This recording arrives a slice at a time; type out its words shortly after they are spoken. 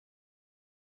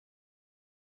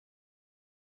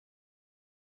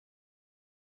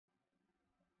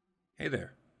Hey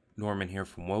there, Norman here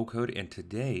from WoCode, and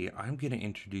today I'm going to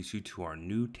introduce you to our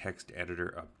new text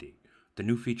editor update. The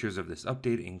new features of this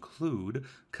update include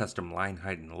custom line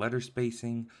height and letter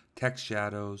spacing, text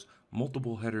shadows,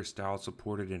 multiple header styles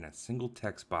supported in a single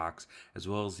text box, as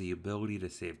well as the ability to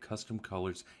save custom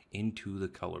colors into the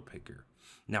color picker.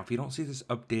 Now, if you don't see this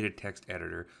updated text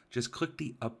editor, just click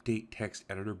the Update Text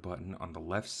Editor button on the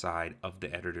left side of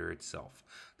the editor itself.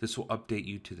 This will update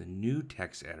you to the new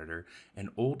text editor, and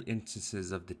old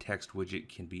instances of the text widget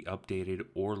can be updated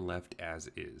or left as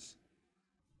is.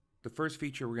 The first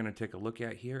feature we're going to take a look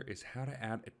at here is how to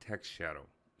add a text shadow.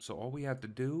 So all we have to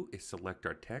do is select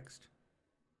our text,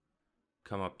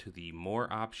 come up to the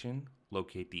More option,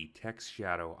 locate the Text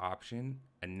Shadow option,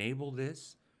 enable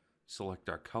this, select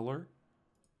our color,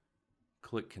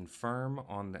 click Confirm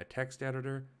on the text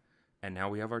editor, and now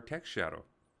we have our text shadow.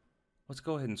 Let's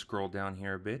go ahead and scroll down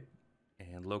here a bit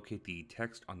and locate the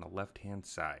text on the left-hand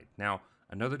side. Now,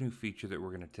 another new feature that we're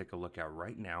going to take a look at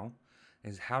right now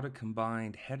is how to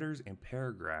combine headers and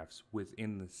paragraphs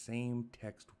within the same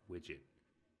text widget.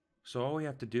 So all we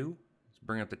have to do is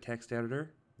bring up the text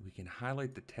editor. We can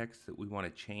highlight the text that we want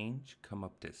to change, come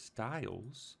up to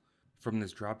Styles. From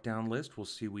this drop-down list, we'll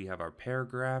see we have our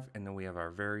paragraph and then we have our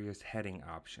various heading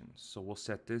options. So we'll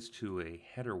set this to a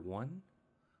header 1,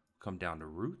 come down to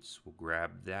Roots, we'll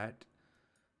grab that,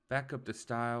 back up to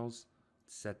Styles,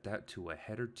 set that to a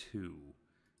header 2,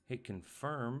 hit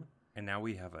Confirm, and now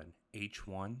we have an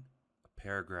H1, a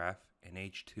paragraph, an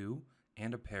H2,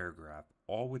 and a paragraph,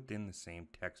 all within the same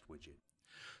text widget.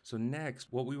 So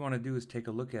next, what we want to do is take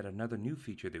a look at another new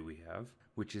feature that we have,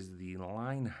 which is the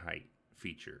line height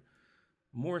feature.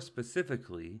 More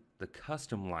specifically, the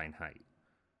custom line height.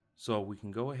 So we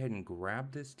can go ahead and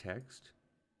grab this text.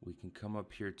 We can come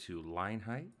up here to line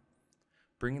height.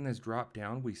 Bringing this drop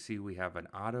down, we see we have an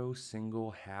auto,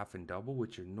 single, half, and double,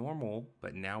 which are normal,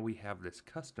 but now we have this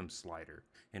custom slider.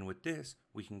 And with this,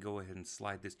 we can go ahead and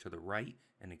slide this to the right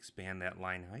and expand that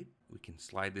line height. We can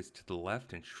slide this to the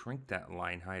left and shrink that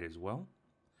line height as well.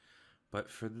 But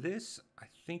for this, I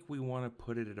think we want to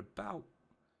put it at about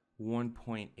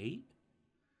 1.8.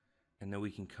 And then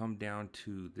we can come down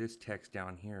to this text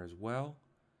down here as well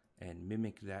and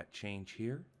mimic that change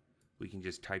here. We can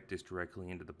just type this directly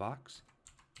into the box.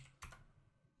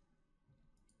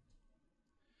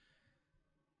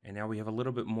 And now we have a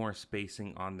little bit more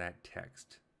spacing on that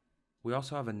text. We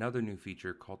also have another new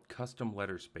feature called custom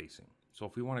letter spacing. So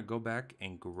if we want to go back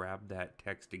and grab that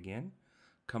text again,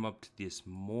 come up to this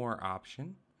More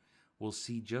option, we'll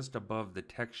see just above the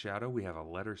text shadow we have a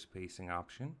letter spacing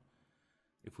option.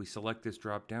 If we select this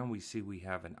drop down, we see we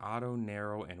have an auto,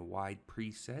 narrow, and wide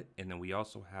preset, and then we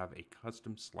also have a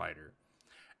custom slider.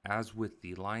 As with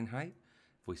the line height,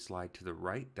 if we slide to the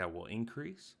right, that will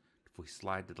increase. If we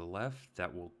slide to the left,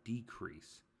 that will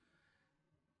decrease.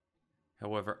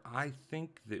 However, I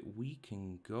think that we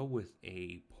can go with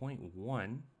a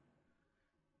 0.1,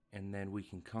 and then we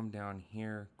can come down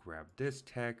here, grab this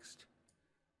text,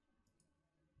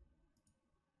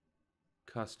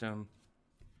 custom,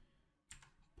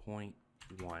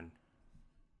 0.1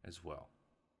 as well.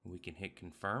 We can hit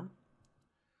Confirm,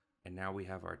 and now we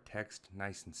have our text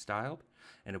nice and styled.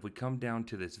 And if we come down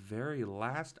to this very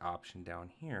last option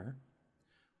down here,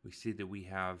 we see that we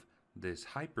have this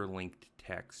hyperlinked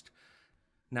text.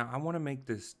 Now I want to make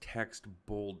this text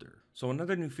bolder. So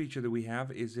another new feature that we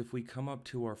have is if we come up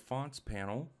to our fonts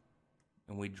panel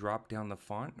and we drop down the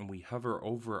font and we hover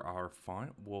over our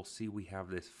font, we'll see we have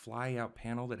this fly out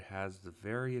panel that has the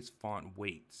various font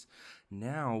weights.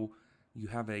 Now you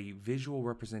have a visual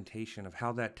representation of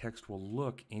how that text will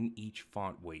look in each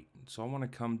font weight. So I want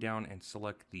to come down and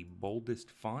select the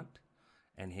boldest font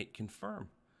and hit Confirm.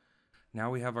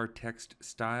 Now we have our text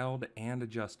styled and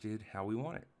adjusted how we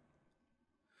want it.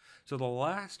 So the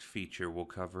last feature we'll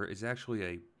cover is actually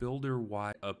a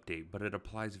builder-wide update, but it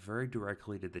applies very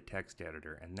directly to the text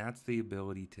editor, and that's the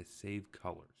ability to save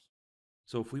colors.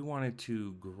 So if we wanted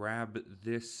to grab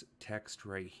this text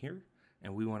right here,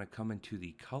 and we want to come into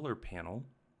the color panel,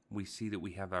 we see that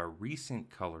we have our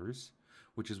recent colors,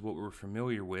 which is what we're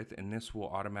familiar with, and this will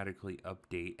automatically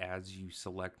update as you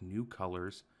select new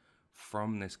colors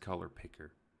from this color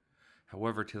picker.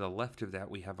 However, to the left of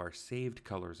that, we have our saved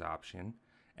colors option,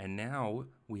 and now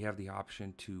we have the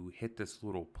option to hit this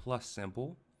little plus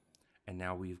symbol, and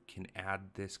now we can add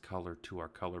this color to our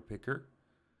color picker.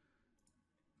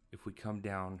 If we come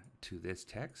down to this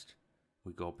text,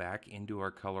 we go back into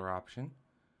our color option.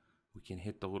 We can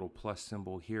hit the little plus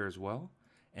symbol here as well.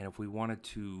 And if we wanted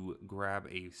to grab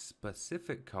a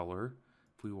specific color,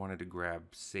 if we wanted to grab,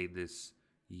 say, this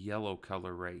yellow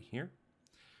color right here,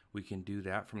 We can do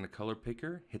that from the color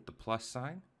picker, hit the plus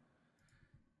sign.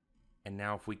 And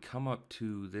now if we come up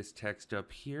to this text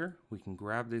up here, we can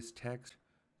grab this text,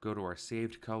 go to our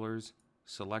saved colors,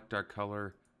 select our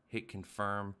color, hit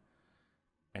confirm,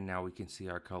 and now we can see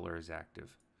our color is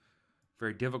active.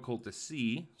 Very difficult to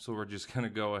see, so we're just going to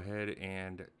go ahead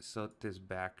and set this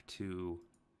back to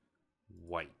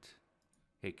white.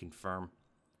 Hit confirm,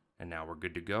 and now we're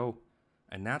good to go.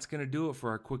 And that's going to do it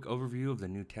for our quick overview of the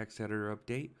new text editor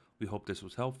update. We hope this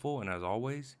was helpful, and as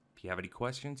always, if you have any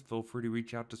questions, feel free to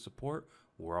reach out to support.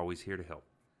 We're always here to help.